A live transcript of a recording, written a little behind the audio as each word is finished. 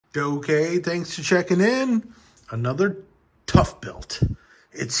Okay, thanks for checking in. Another Toughbuilt.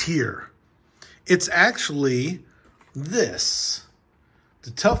 It's here. It's actually this.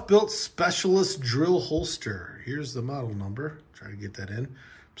 The Toughbuilt Specialist Drill Holster. Here's the model number. Try to get that in.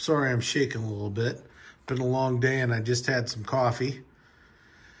 Sorry I'm shaking a little bit. Been a long day and I just had some coffee.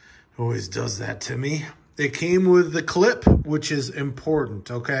 Always does that to me. It came with the clip, which is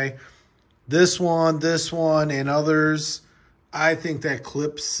important, okay? This one, and others. I think that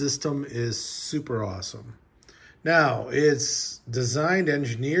clip system is super awesome. Now, it's designed,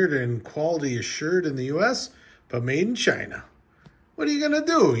 engineered, and quality assured in the U.S., but made in China. What are you going to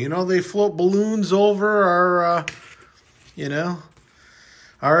do? You know, they float balloons over our,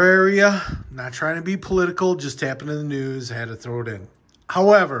 our area. Not trying to be political, just happened in the news, had to throw it in.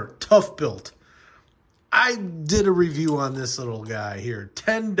 However, Toughbuilt. I did a review on this little guy here.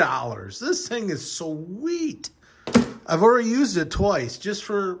 $10. This thing is sweet. I've already used it twice just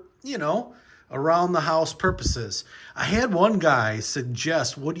for, around the house purposes. I had one guy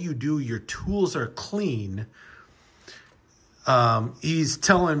suggest, what do you do? Your tools are clean. He's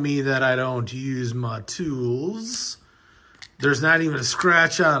telling me that I don't use my tools. There's not even a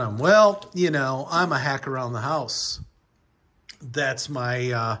scratch on them. Well, I'm a hack around the house. That's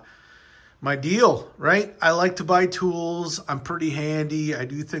my my deal, right? I like to buy tools. I'm pretty handy. I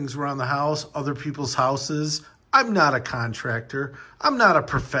do things around the house, other people's houses. I'm not a contractor. I'm not a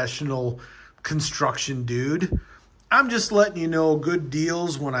professional construction dude. I'm just letting you know good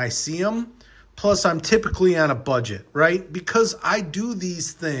deals when I see them. Plus, I'm typically on a budget, right? Because I do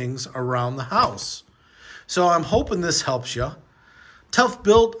these things around the house. So I'm hoping this helps you.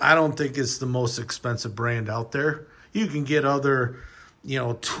 Toughbuilt, I don't think it's the most expensive brand out there. You can get other,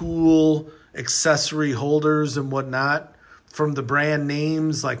 tool accessory holders and whatnot from the brand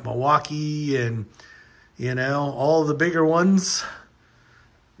names like Milwaukee and all the bigger ones.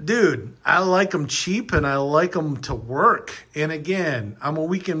 Dude, I like them cheap and I like them to work. And again, I'm a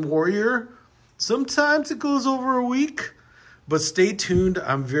weekend warrior. Sometimes it goes over a week, but stay tuned.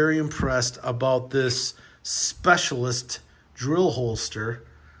 I'm very impressed about this Specialist drill holster,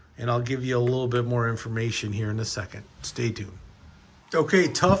 and I'll give you a little bit more information here in a second. Stay tuned. Okay,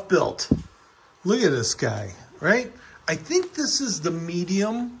 Toughbuilt. Look at this guy, right? I think this is the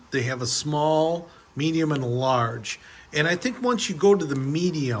medium. They have a small, medium, and a large. And I think once you go to the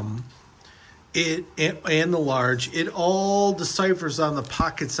medium and the large, it all deciphers on the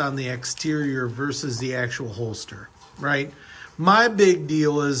pockets on the exterior versus the actual holster, right? My big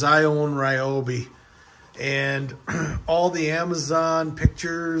deal is I own Ryobi, and all the Amazon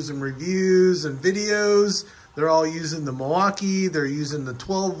pictures and reviews and videos, they're all using the Milwaukee, they're using the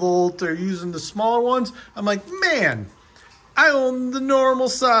 12 volt, they're using the smaller ones. I'm like, man, I own the normal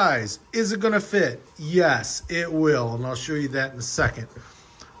size. Is it going to fit? Yes, it will. And I'll show you that in a second.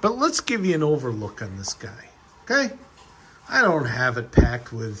 But let's give you an overlook on this guy. Okay? I don't have it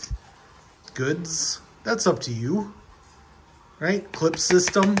packed with goods. That's up to you. Right? Clip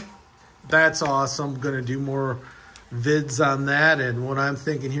system. That's awesome. I'm going to do more vids on that. And what I'm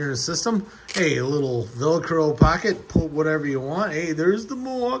thinking here in the system, hey, a little Velcro pocket. Put whatever you want. Hey, there's the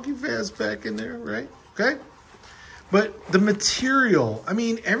Milwaukee Fast Pack in there, right? Okay? But the material, I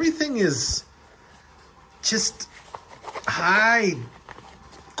mean, everything is just high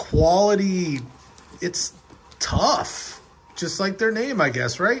quality. It's tough, just like their name, I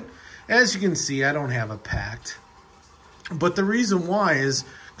guess, right? As you can see, I don't have it packed. But the reason why is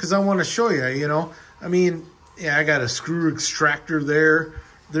because I want to show you, I mean, yeah, I got a screw extractor there.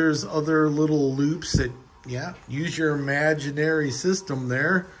 There's other little loops that, yeah, use your imaginary system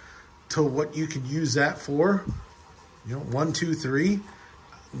there to what you could use that for. 1, 2, 3,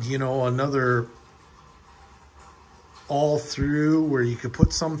 another all through where you could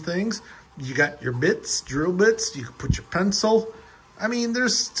put some things. You got your bits, drill bits, you could put your pencil. I mean,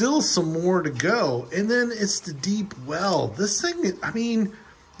 there's still some more to go. And then it's the deep well. This thing, I mean,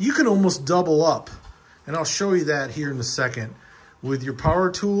 you can almost double up. And I'll show you that here in a second with your power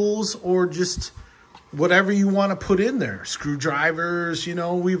tools or just whatever you want to put in there. Screwdrivers,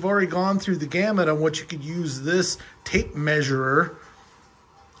 we've already gone through the gamut on what you could use this tape measurer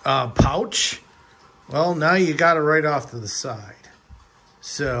pouch. Well, now you got it right off to the side.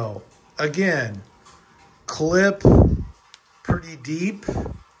 So, again, clip, pretty deep.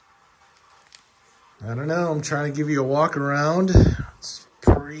 I don't know, I'm trying to give you a walk around. It's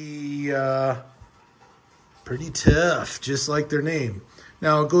pretty tough, just like their name.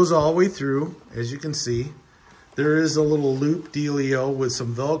 Now, it goes all the way through, as you can see. There is a little loop dealio with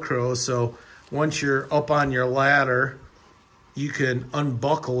some Velcro, so once you're up on your ladder, you can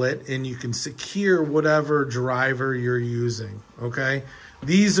unbuckle it and you can secure whatever driver you're using, okay?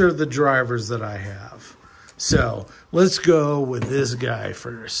 These are the drivers that I have. So let's go with this guy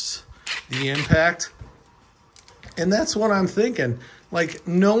first. The impact. And that's what I'm thinking. Like,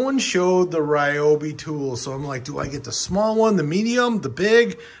 no one showed the Ryobi tool. So I'm like, do I get the small one, the medium, the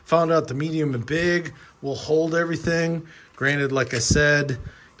big? Found out the medium and big will hold everything. Granted, like I said,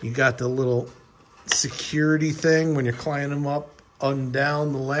 you got the little security thing when you're climbing them up and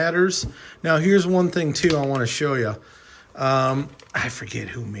down the ladders. Now, here's one thing, too, I want to show you. I forget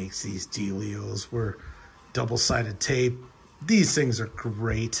who makes these dealios. Where double-sided tape. These things are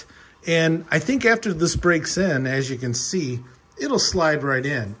great. And I think after this breaks in, as you can see, it'll slide right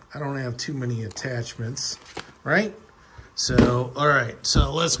in. I don't have too many attachments, right? So, all right.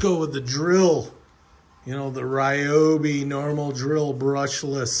 So let's go with the drill. You know, the Ryobi normal drill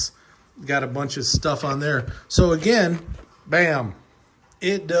brushless. Got a bunch of stuff on there. So again, bam.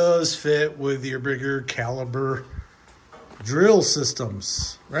 It does fit with your bigger caliber drill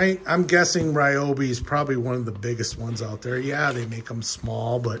systems, right? I'm guessing Ryobi is probably one of the biggest ones out there. Yeah, they make them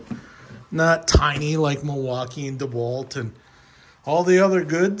small, but not tiny like Milwaukee and DeWalt and all the other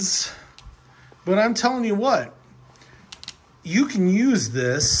goods. But I'm telling you what, you can use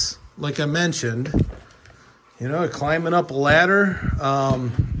this, like I mentioned, you know, climbing up a ladder.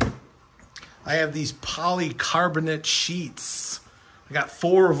 I have these polycarbonate sheets. I got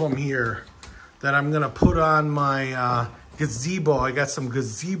 4 of them here that I'm going to put on my gazebo. I got some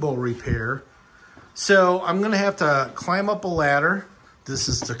gazebo repair. So I'm going to have to climb up a ladder. This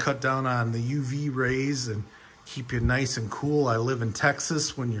is to cut down on the UV rays and keep you nice and cool. I live in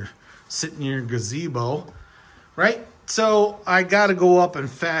Texas when you're sitting in your gazebo, right? So I got to go up and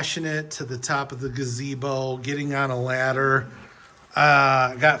fashion it to the top of the gazebo, getting on a ladder.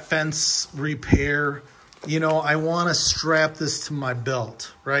 Got fence repair. You know, I want to strap this to my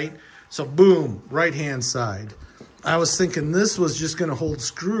belt, right? So boom, right-hand side. I was thinking this was just going to hold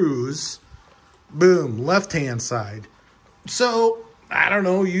screws. Boom, left-hand side. So, I don't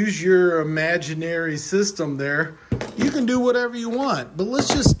know, use your imaginary system there. You can do whatever you want, but let's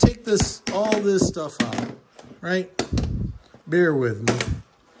just take this, all this stuff out, right? Bear with me.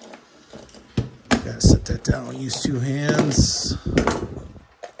 Gotta set that down, use 2 hands.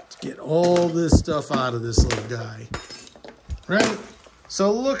 Let's get all this stuff out of this little guy, right?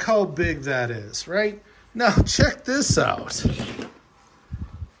 So look how big that is, right? Now check this out.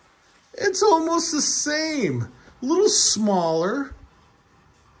 It's almost the same. A little smaller.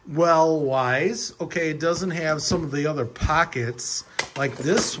 Well-wise. Okay, it doesn't have some of the other pockets like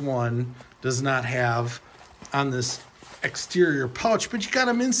this one does not have on this exterior pouch, but you got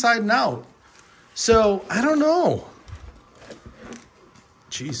them inside and out. So, I don't know.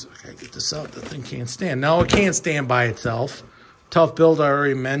 Jeez, I gotta get this out. The thing can't stand. Now, it can't stand by itself. Toughbuilt, I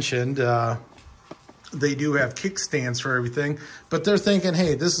already mentioned. They do have kickstands for everything, but they're thinking,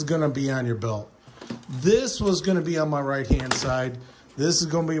 hey, this is going to be on your belt. This was going to be on my right-hand side. This is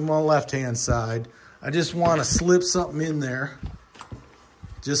going to be my left-hand side. I just want to slip something in there,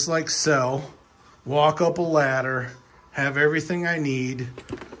 just like so. Walk up a ladder, have everything I need.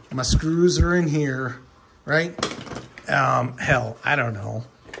 My screws are in here, right? Hell, I don't know.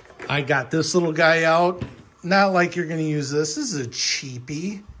 I got this little guy out. Not like you're going to use this. This is a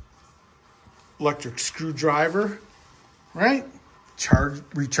cheapie electric screwdriver, right?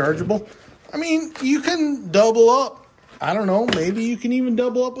 Rechargeable. I mean, you can double up. I don't know. Maybe you can even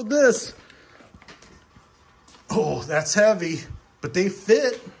double up with this. Oh, that's heavy, but they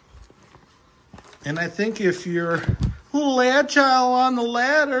fit. And I think if you're a little agile on the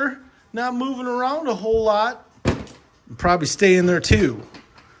ladder, not moving around a whole lot, you'll probably stay in there too.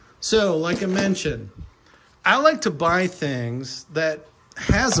 So, like I mentioned, I like to buy things that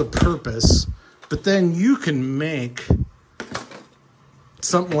has a purpose, but then you can make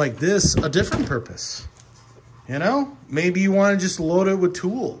something like this a different purpose. You know, maybe you want to just load it with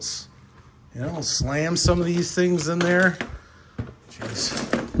tools. You know, slam some of these things in there.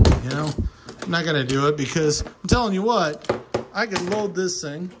 Jeez. You know, I'm not going to do it because I'm telling you what, I can load this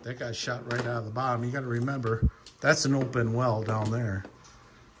thing. That got shot right out of the bottom. You got to remember, that's an open well down there.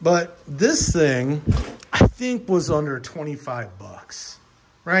 But this thing, I think, was under 25 bucks,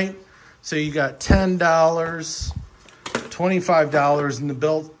 right? So you got $10, $25 in the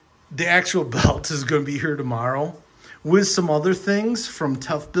belt. The actual belt is going to be here tomorrow with some other things from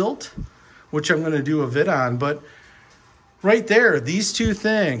Toughbuilt, which I'm going to do a vid on. But right there, these 2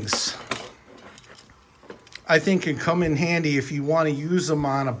 things, I think can come in handy if you want to use them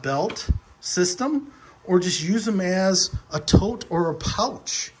on a belt system or just use them as a tote or a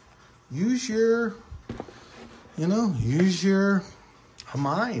pouch. Use your, you know, use your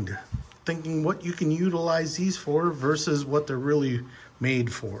mind. Thinking what you can utilize these for versus what they're really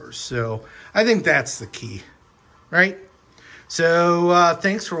made for. So I think that's the key, right? So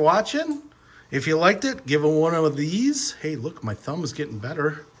thanks for watching. If you liked it, give it one of these. Hey, look, my thumb is getting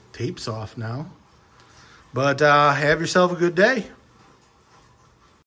better. Tape's off now. But have yourself a good day.